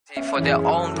For their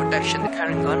own protection, they're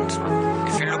carrying guns, man.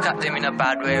 If you look at them in a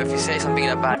bad way, or if you say something in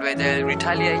a bad way, they'll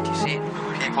retaliate, you see.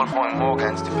 People form more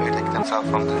gangs to protect themselves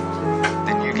from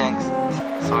the new gangs.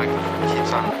 So it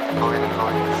keeps on going and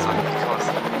going. So it goes.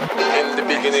 In the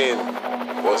beginning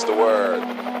was the Word,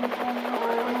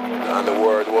 and the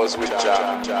Word was with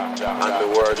Jah, and the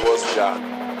Word was Jah.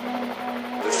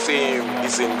 The same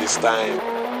is in this time,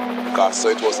 because so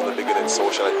it was in the beginning, so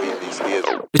shall it be in these days.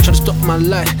 They tried to stop my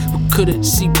life, but couldn't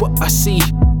see what I see.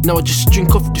 Now I just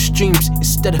drink off the streams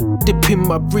instead of dipping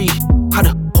my breed. Had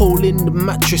a hole in the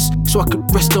mattress so I could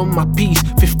rest on my peace.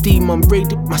 15 man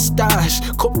raided my stash,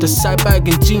 copped a side bag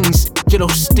and jeans, yellow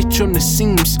stitch on the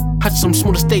seams. Had some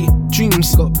small estate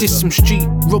dreams, did some street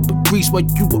robberies while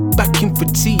you were back in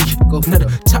fatigue. Another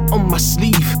tat on my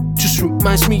sleeve just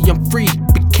reminds me I'm free.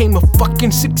 Became a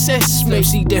fucking success, man.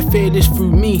 See their failures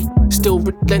through me, still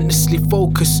relentlessly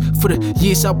focused. For the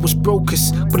years I was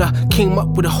brokest, but I came up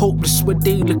with a hopeless where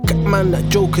they look at man like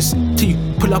jokers. Till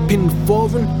you pull up in the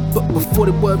foreign, but before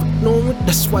they were ignoring.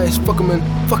 That's why it's fuck 'em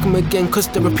and fuck 'em again, cause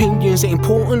their opinions ain't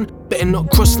important. Better not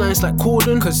cross lines like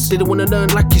Corden, cause they don't wanna learn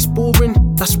like it's boring.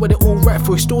 That's why they're all right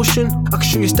for extortion. I can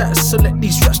show you stats, so let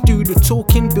these rats do the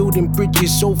talking. Building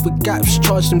bridges over gaps,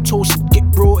 charge them tolls to get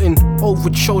brought in.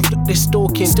 Over shows that they're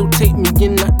stalking, still take me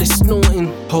in like they're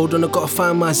snorting. Hold on, I gotta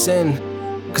find my zen,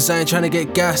 cause I ain't trying to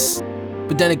get gas.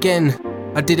 But then again,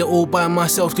 I did it all by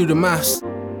myself through the maths.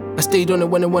 I stayed on it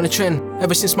when I won a trend,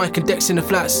 ever since Mike and Dex in the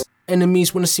flats.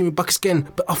 Enemies wanna see me back again,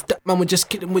 but off that man we're just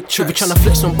kidding with tricks. Tryna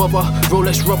flex on brother,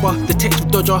 Rolex rubber, detective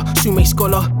dodger, Sume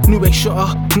scholar, new age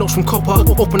shutter, notes from copper.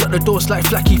 Open up the doors like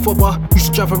flaky fobber. Used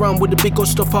to drive around with a big old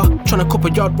stopper, tryna cop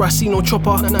a yard where I see no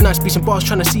chopper. Nice beats and bars,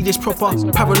 tryna see this proper.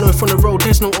 Paranoid from the road,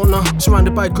 there's no honor.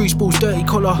 Surrounded by grease balls, dirty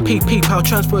collar. PayPal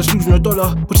transfers, losing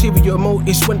 $1. Ulterior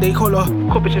motives when they holler.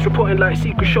 Competitions reporting like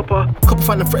secret shopper. Couple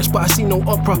finding threats, but I see no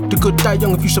opera. The good die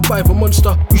young if you survive a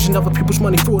monster. Using other people's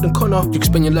money, fraud and connor. You can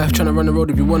spend your life trying to run the road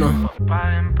if you wanna.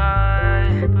 By and by,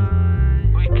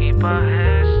 we keep our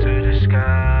heads to the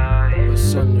sky. But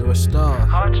son, you're a star.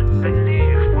 Hard to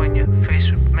believe when you're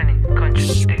faced with many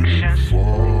contradictions.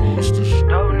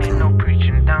 Don't need no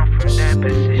preaching down from their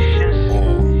positions.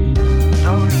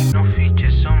 Don't need no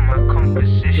features on my You're a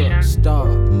composition. star.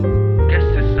 Guess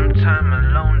there's some time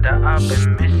alone that I've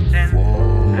been missing,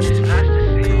 and it's nice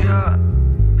to see her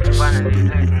finally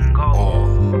letting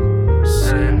go.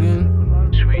 Singing.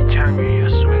 Sweet chariot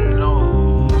swing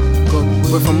low.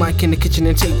 With a mic in the kitchen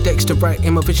and take decks to write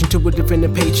in my vision to live in the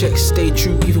paychecks. Stay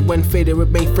true even when faded with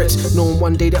made threats. Knowing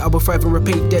one day that I will thrive and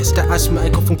repay debts. That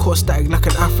asthmatic off from core static like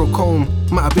an afro comb.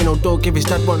 Might have been old dog if his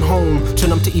dad run home. Too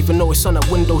numb to even know his son at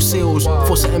window sills.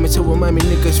 Force an to remind me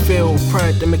niggas feel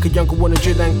pride that make a younger wanna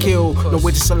drill and kill. No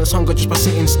way to silence hunger just by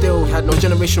sitting still. Had no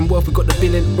generation wealth, we got the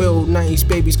billion will. 90s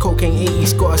babies, cocaine,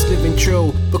 80s got us living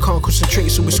trill. But can't concentrate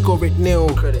so we score it nil.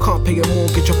 Can't pay a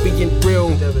mortgage or being real.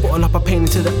 Bottle up our pain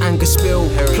into the anger spill.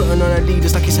 Plotting on our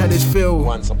leaders like he's had his fill.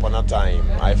 Once upon a time,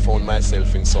 I found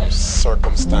myself in some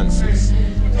circumstances,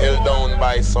 held down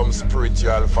by some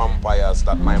spiritual vampires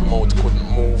that my mouth couldn't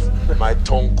move, my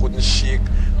tongue couldn't shake,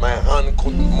 my hand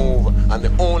couldn't move, and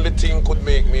the only thing could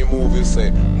make me move is say,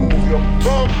 move your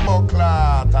bumbo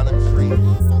clot and I'm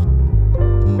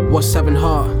free. What's having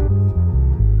heart?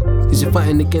 Is it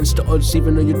fighting against the odds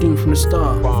even though you're doomed from the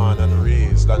start? Born and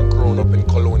raised and grown up in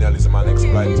colonialism and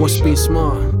exploitation. What's being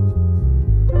smart?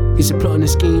 Is it plotting and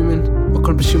scheming?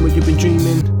 Accomplishing what you've been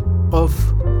dreaming of?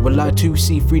 Will I too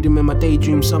see freedom in my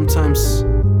daydream sometimes?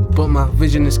 But my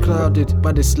vision is clouded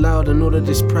by this loud and all of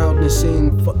this proudness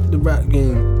saying fuck the rap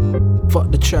game,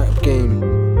 fuck the trap game.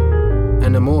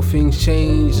 And the more things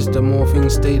change, just the more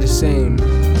things stay the same.